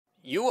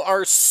You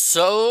are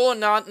so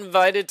not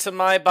invited to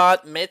my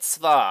bat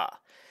mitzvah.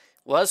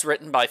 Was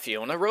written by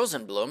Fiona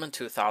Rosenblum in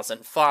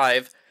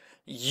 2005.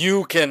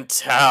 You can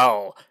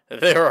tell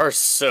there are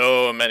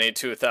so many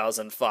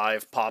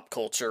 2005 pop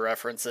culture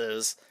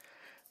references.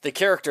 The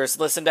characters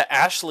listen to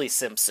Ashley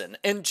Simpson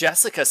and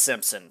Jessica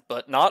Simpson,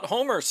 but not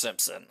Homer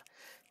Simpson.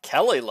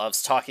 Kelly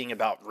loves talking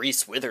about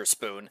Reese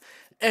Witherspoon,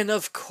 and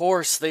of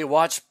course they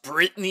watch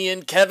Brittany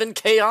and Kevin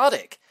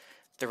Chaotic,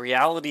 the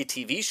reality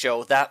TV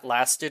show that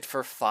lasted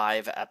for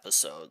 5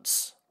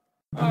 episodes.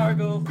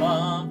 Argo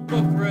Font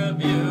Book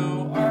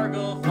Review,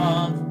 Argo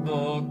Font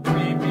Book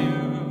Review.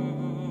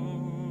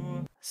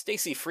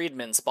 Stacey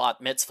Friedman's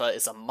bat mitzvah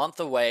is a month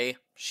away.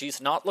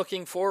 She's not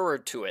looking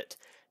forward to it,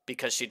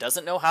 because she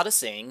doesn't know how to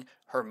sing,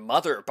 her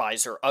mother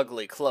buys her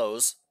ugly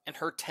clothes, and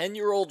her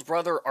 10-year-old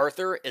brother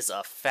Arthur is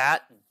a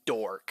fat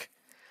dork.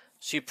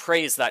 She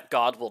prays that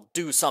God will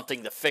do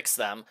something to fix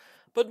them,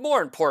 but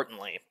more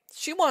importantly,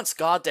 she wants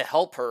God to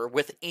help her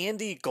with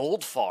Andy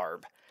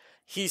Goldfarb.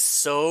 He's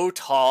so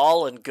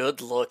tall and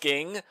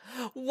good-looking.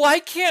 Why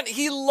can't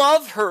he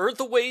love her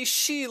the way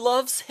she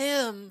loves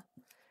him?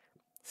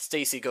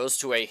 Stacey goes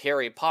to a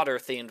Harry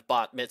Potter-themed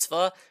bat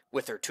mitzvah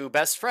with her 2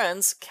 best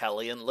friends,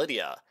 Kelly and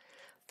Lydia.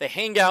 They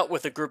hang out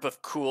with a group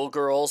of cool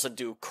girls and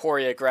do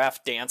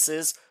choreographed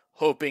dances,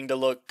 hoping to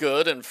look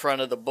good in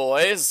front of the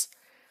boys.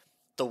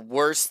 The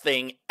worst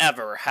thing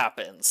ever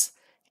happens.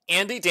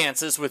 Andy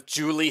dances with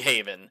Julie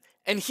Haven,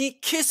 and he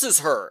kisses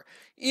her,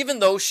 even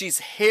though she's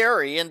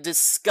hairy and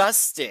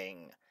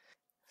disgusting.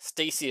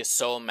 Stacey is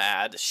so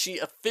mad, she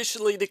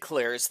officially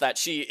declares that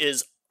she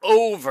is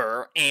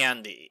over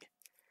Andy.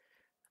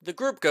 The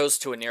group goes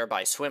to a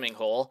nearby swimming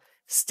hole.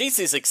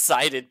 Stacey's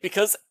excited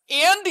because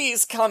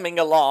Andy's coming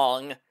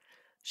along.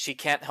 She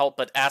can't help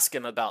but ask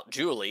him about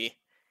Julie.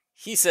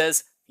 He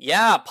says,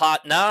 "Yeah,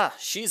 partner,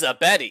 she's a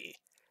Betty,"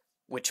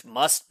 which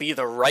must be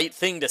the right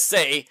thing to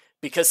say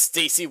because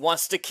Stacey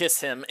wants to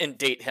kiss him and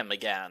date him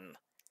again.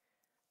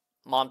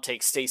 Mom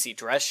takes Stacey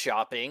dress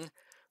shopping.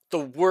 The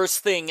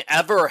worst thing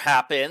ever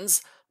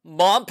happens.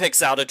 Mom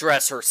picks out a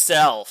dress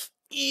herself.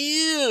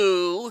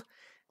 Ew!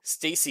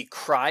 Stacey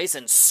cries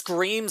and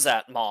screams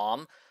at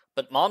Mom,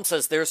 but Mom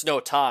says there's no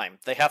time.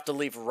 They have to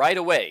leave right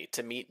away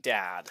to meet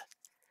Dad.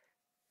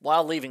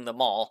 While leaving the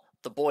mall,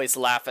 the boys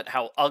laugh at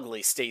how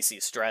ugly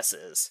Stacey's dress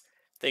is.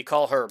 They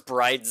call her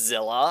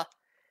Bridezilla.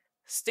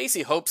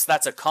 Stacey hopes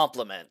that's a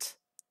compliment.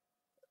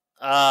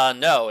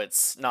 No,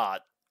 it's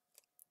not.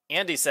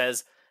 Andy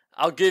says,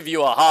 "I'll give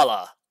you a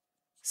holla."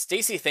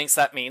 Stacey thinks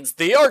that means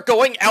they are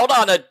going out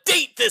on a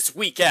date this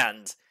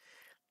weekend.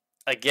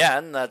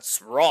 Again,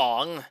 that's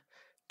wrong.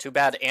 Too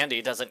bad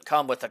Andy doesn't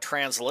come with a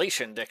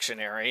translation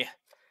dictionary.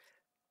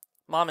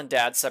 Mom and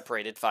Dad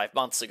separated 5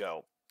 months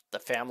ago. The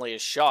family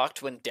is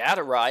shocked when Dad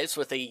arrives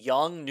with a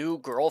young new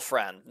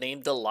girlfriend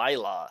named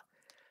Delilah.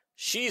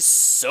 She's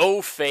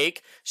so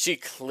fake, she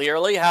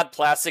clearly had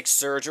plastic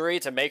surgery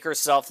to make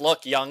herself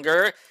look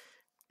younger,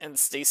 and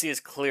Stacey is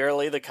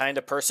clearly the kind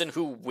of person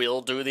who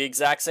will do the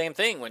exact same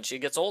thing when she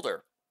gets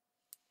older.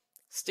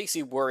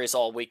 Stacey worries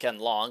all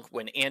weekend long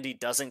when Andy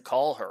doesn't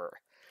call her.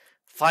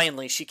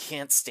 Finally, she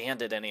can't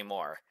stand it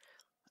anymore.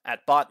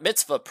 At bat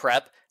mitzvah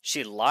prep,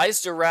 she lies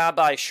to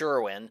Rabbi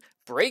Sherwin,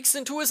 breaks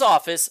into his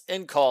office,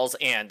 and calls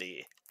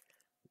Andy.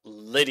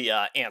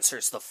 Lydia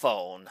answers the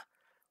phone.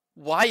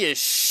 Why is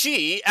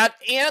she at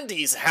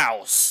Andy's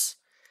house?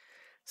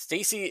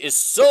 Stacey is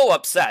so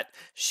upset,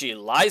 she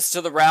lies to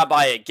the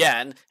rabbi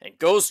again and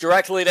goes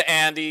directly to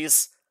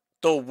Andy's.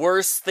 The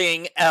worst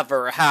thing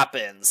ever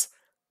happens.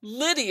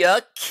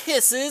 Lydia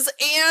kisses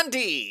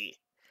Andy.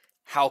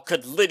 How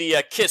could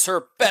Lydia kiss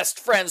her best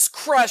friend's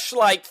crush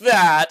like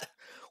that?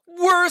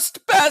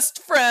 Worst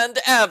best friend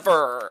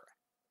ever!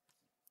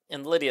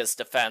 In Lydia's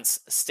defense,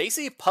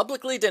 Stacey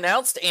publicly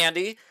denounced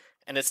Andy,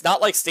 and it's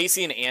not like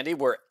Stacey and Andy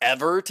were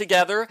ever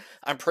together.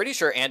 I'm pretty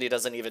sure Andy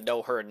doesn't even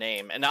know her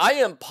name, and I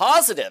am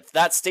positive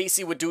that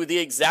Stacey would do the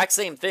exact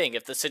same thing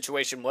if the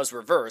situation was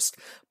reversed.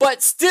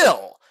 But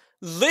still,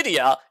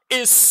 Lydia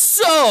is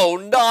so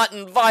not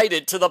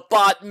invited to the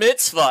bat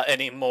mitzvah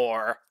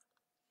anymore.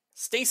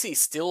 Stacey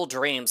still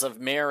dreams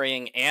of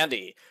marrying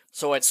Andy,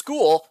 so at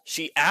school,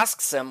 she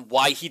asks him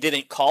why he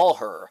didn't call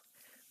her.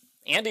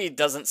 Andy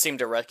doesn't seem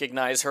to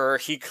recognize her.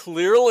 He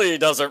clearly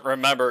doesn't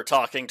remember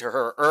talking to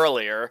her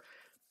earlier.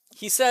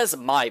 He says,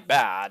 "My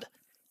bad."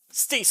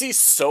 Stacey's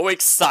so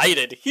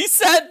excited. He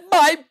said,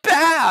 "My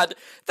bad!"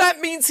 That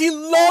means he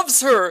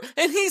loves her,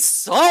 and he's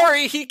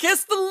sorry he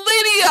kissed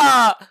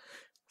Lydia!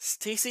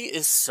 Stacey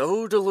is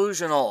so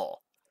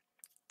delusional.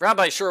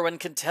 Rabbi Sherwin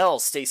can tell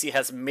Stacey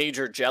has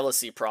major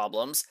jealousy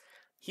problems.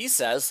 He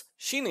says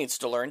she needs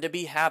to learn to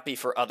be happy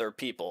for other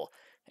people,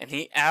 and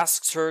he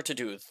asks her to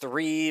do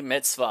 3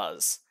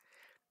 mitzvahs.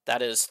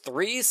 That is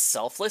 3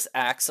 selfless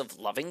acts of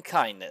loving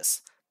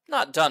kindness,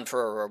 not done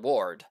for a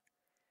reward.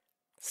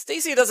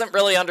 Stacey doesn't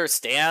really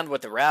understand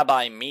what the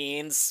rabbi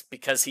means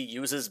because he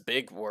uses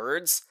big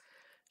words.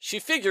 She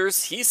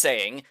figures he's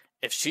saying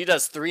if she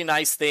does 3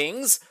 nice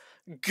things,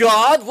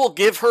 God will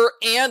give her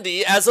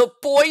Andy as a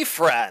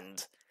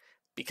boyfriend.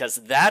 because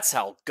that's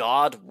how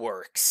God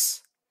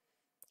works.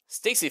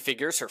 Stacey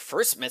figures her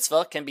first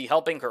mitzvah can be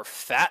helping her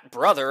fat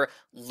brother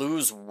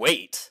lose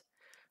weight.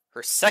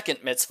 Her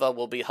second mitzvah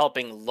will be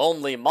helping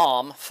lonely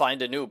mom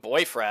find a new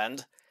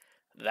boyfriend.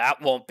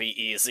 That won't be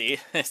easy.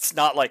 It's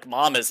not like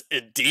mom is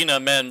Idina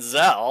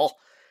Menzel.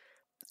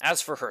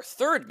 As for her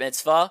third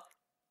mitzvah,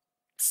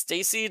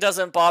 Stacey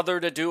doesn't bother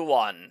to do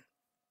one.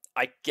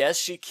 I guess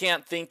she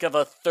can't think of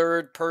a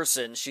third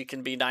person she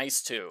can be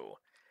nice to.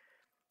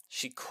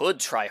 She could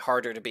try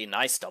harder to be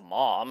nice to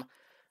mom.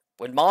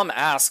 When mom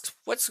asks,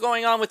 "What's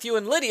going on with you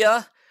and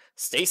Lydia?"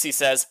 Stacey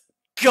says,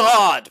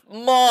 "God,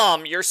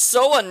 Mom, you're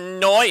so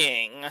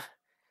annoying."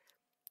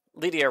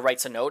 Lydia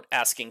writes a note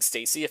asking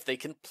Stacey if they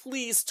can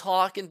please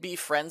talk and be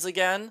friends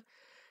again.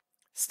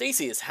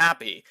 Stacey is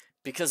happy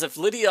because if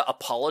Lydia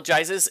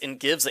apologizes and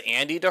gives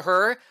Andy to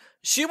her,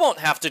 she won't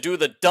have to do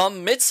the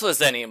dumb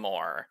mitzvahs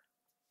anymore.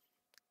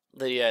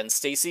 Lydia and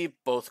Stacey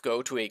both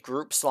go to a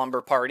group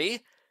slumber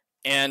party.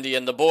 Andy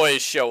and the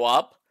boys show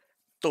up.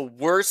 The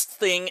worst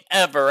thing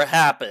ever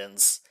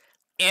happens.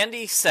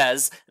 Andy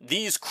says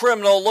these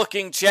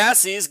criminal-looking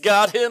chassis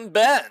got him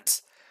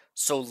bent.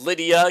 So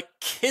Lydia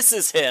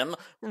kisses him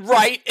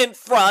right in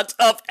front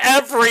of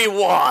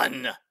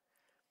everyone.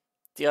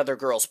 The other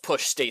girls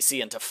push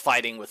Stacey into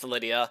fighting with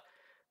Lydia.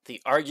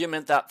 The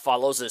argument that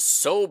follows is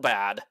so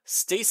bad,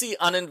 Stacey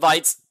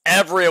uninvites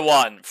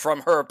everyone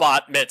from her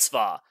bat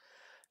mitzvah.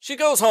 She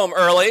goes home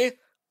early.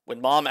 When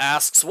Mom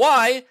asks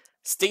why,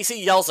 Stacey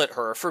yells at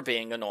her for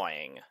being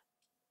annoying.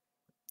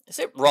 Is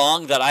it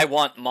wrong that I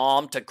want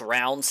Mom to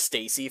ground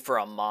Stacey for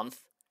a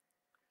month?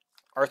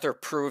 Arthur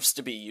proves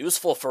to be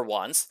useful for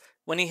once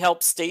when he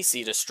helps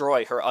Stacey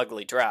destroy her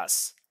ugly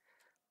dress.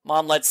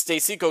 Mom lets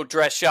Stacey go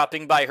dress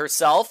shopping by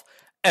herself,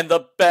 and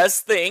the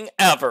best thing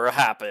ever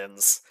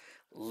happens.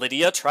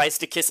 Lydia tries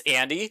to kiss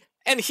Andy,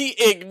 and he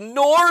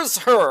ignores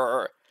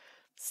her.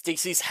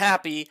 Stacey's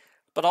happy,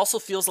 but also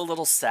feels a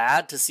little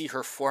sad to see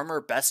her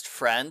former best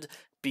friend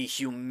be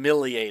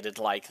humiliated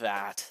like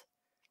that.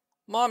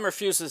 Mom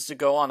refuses to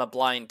go on a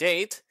blind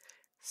date.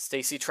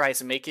 Stacey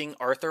tries making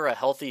Arthur a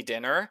healthy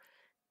dinner.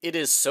 It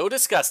is so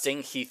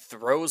disgusting he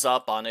throws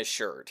up on his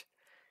shirt.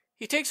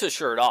 He takes his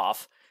shirt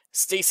off.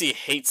 Stacey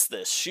hates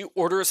this. She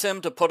orders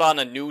him to put on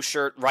a new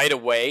shirt right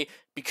away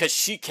because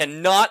she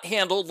cannot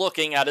handle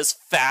looking at his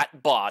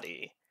fat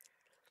body.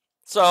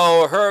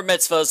 So her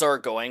mitzvahs are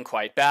going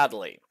quite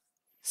badly.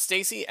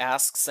 Stacey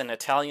asks an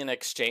Italian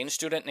exchange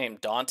student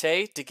named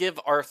Dante to give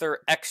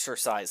Arthur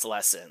exercise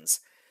lessons.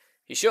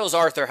 He shows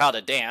Arthur how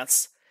to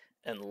dance.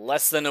 In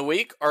less than a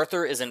week,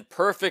 Arthur is in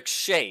perfect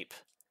shape.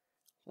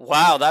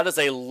 Wow, that is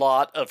a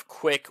lot of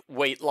quick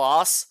weight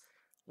loss.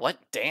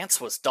 What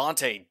dance was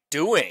Dante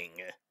doing?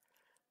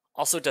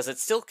 Also, does it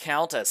still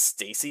count as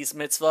Stacey's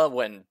mitzvah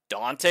when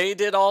Dante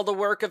did all the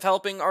work of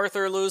helping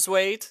Arthur lose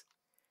weight?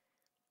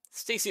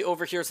 Stacey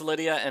overhears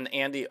Lydia and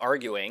Andy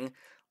arguing.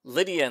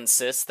 Lydia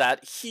insists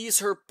that he's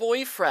her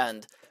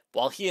boyfriend,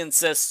 while he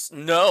insists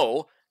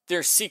no,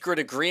 their secret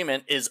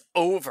agreement is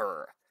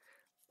over.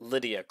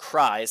 Lydia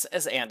cries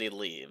as Andy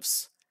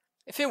leaves.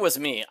 If it was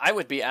me, I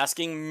would be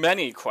asking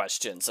many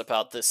questions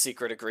about this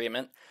secret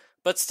agreement,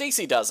 but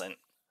Stacey doesn't.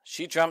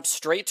 She jumps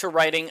straight to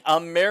writing a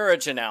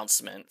marriage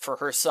announcement for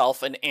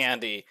herself and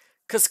Andy,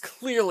 'cause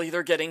clearly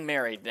they're getting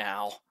married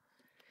now.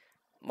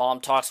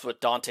 Mom talks with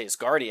Dante's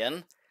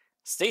guardian.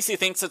 Stacey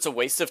thinks it's a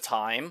waste of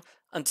time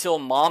until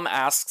Mom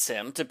asks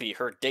him to be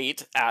her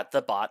date at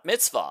the bat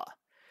mitzvah.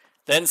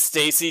 Then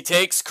Stacey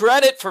takes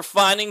credit for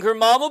finding her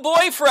mom a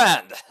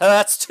boyfriend.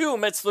 That's 2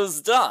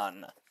 mitzvahs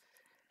done.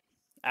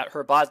 At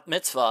her bat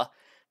mitzvah,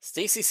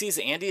 Stacey sees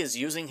Andy is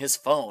using his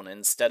phone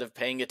instead of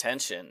paying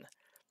attention.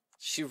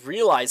 She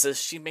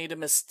realizes she made a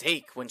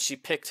mistake when she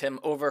picked him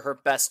over her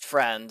best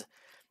friend.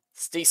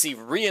 Stacey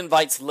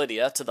re-invites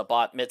Lydia to the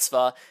bat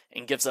mitzvah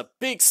and gives a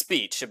big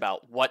speech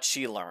about what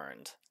she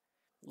learned.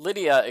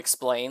 Lydia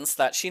explains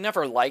that she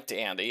never liked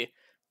Andy.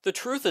 The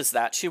truth is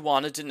that she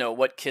wanted to know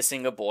what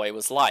kissing a boy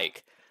was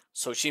like,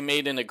 so she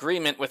made an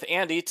agreement with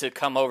Andy to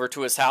come over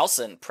to his house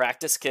and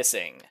practice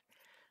kissing.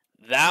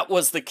 That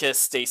was the kiss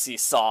Stacey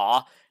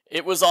saw.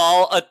 It was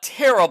all a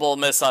terrible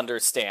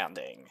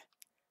misunderstanding.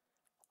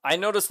 I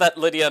noticed that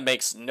Lydia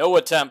makes no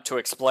attempt to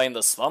explain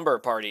the slumber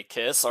party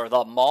kiss or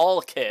the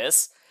mall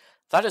kiss.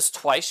 That is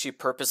twice she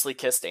purposely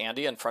kissed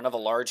Andy in front of a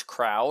large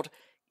crowd,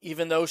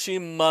 even though she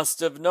must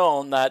have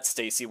known that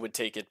Stacey would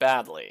take it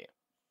badly.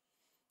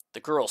 The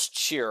girls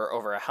cheer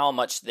over how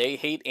much they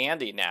hate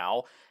Andy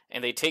now,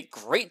 and they take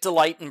great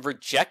delight in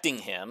rejecting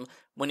him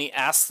when he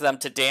asks them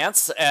to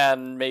dance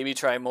and maybe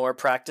try more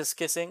practice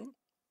kissing.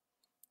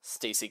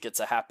 Stacey gets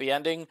a happy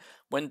ending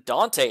when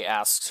Dante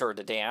asks her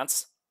to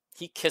dance.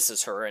 He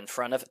kisses her in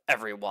front of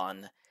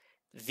everyone.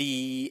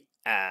 The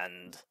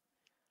end.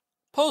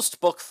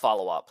 Post-book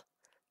follow-up.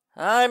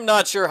 I'm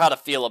not sure how to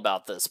feel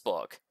about this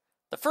book.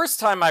 The first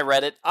time I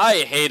read it,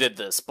 I hated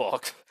this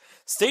book.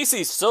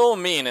 Stacey's so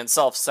mean and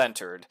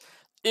self-centered.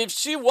 If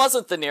she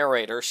wasn't the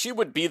narrator, she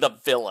would be the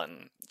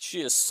villain.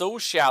 She is so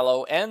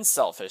shallow and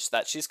selfish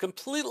that she's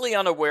completely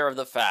unaware of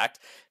the fact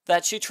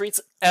that she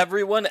treats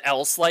everyone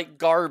else like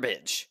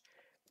garbage.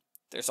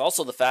 There's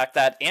also the fact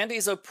that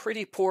Andy's a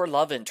pretty poor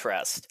love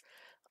interest.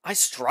 I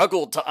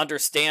struggled to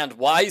understand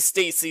why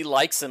Stacey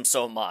likes him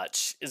so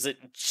much. Is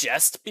it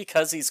just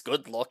because he's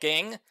good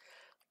looking?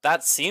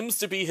 That seems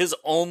to be his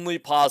only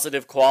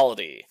positive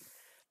quality.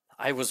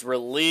 I was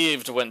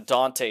relieved when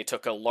Dante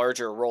took a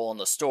larger role in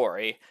the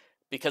story,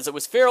 because it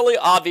was fairly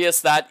obvious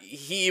that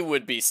he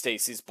would be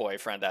Stacey's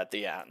boyfriend at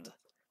the end.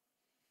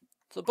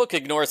 The book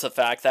ignores the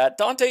fact that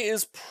Dante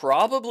is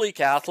probably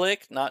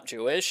Catholic, not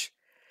Jewish.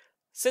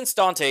 Since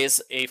Dante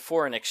is a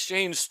foreign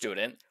exchange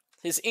student,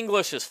 his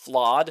English is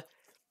flawed.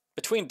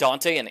 Between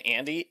Dante and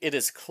Andy, it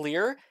is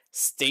clear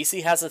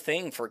Stacey has a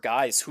thing for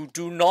guys who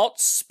do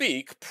not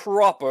speak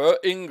proper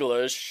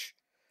English.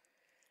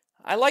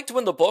 I liked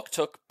when the book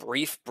took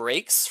brief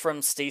breaks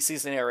from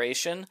Stacey's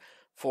narration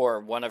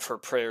for one of her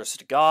prayers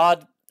to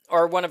God,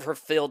 or one of her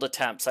failed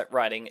attempts at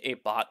writing a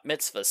bat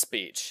mitzvah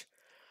speech.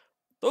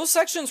 Those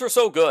sections were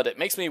so good, it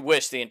makes me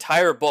wish the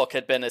entire book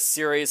had been a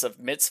series of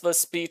mitzvah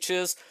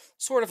speeches,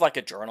 sort of like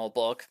a journal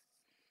book.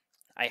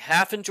 I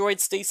half enjoyed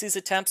Stacey's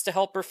attempts to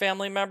help her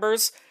family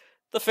members.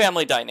 The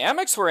family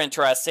dynamics were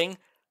interesting,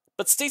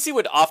 but Stacey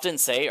would often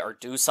say or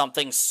do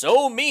something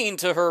so mean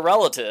to her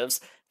relatives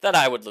that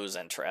I would lose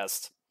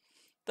interest.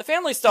 The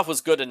family stuff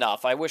was good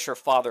enough. I wish her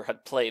father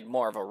had played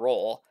more of a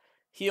role.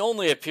 He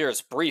only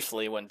appears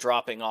briefly when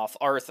dropping off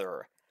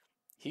Arthur.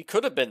 He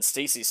could have been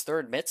Stacey's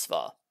third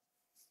mitzvah.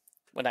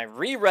 When I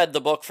reread the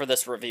book for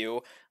this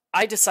review,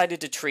 I decided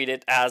to treat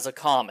it as a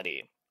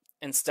comedy.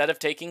 Instead of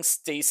taking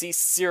Stacey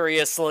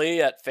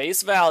seriously at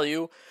face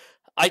value,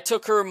 I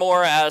took her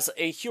more as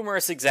a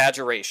humorous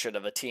exaggeration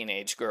of a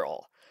teenage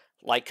girl,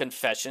 like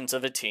Confessions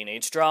of a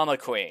Teenage Drama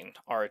Queen,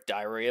 or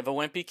Diary of a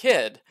Wimpy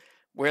Kid,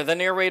 where the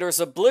narrator's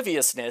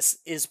obliviousness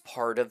is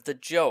part of the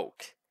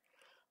joke.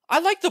 I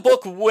like the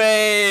book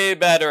way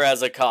better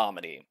as a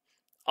comedy,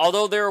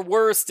 although there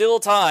were still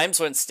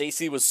times when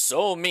Stacey was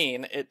so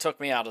mean it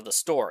took me out of the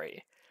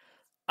story.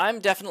 I'm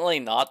definitely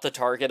not the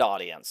target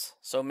audience,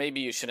 so maybe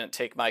you shouldn't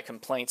take my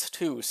complaints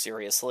too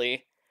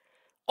seriously.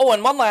 Oh,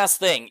 and one last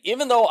thing,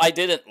 even though I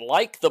didn't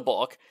like the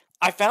book,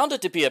 I found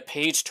it to be a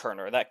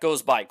page-turner that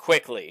goes by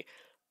quickly,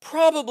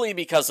 probably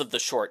because of the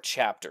short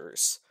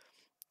chapters.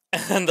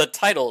 And the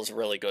title is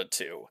really good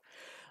too.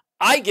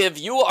 I give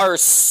You Are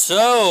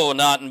So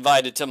Not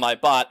Invited to My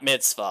Bat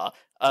Mitzvah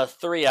a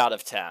 3 out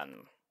of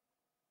 10.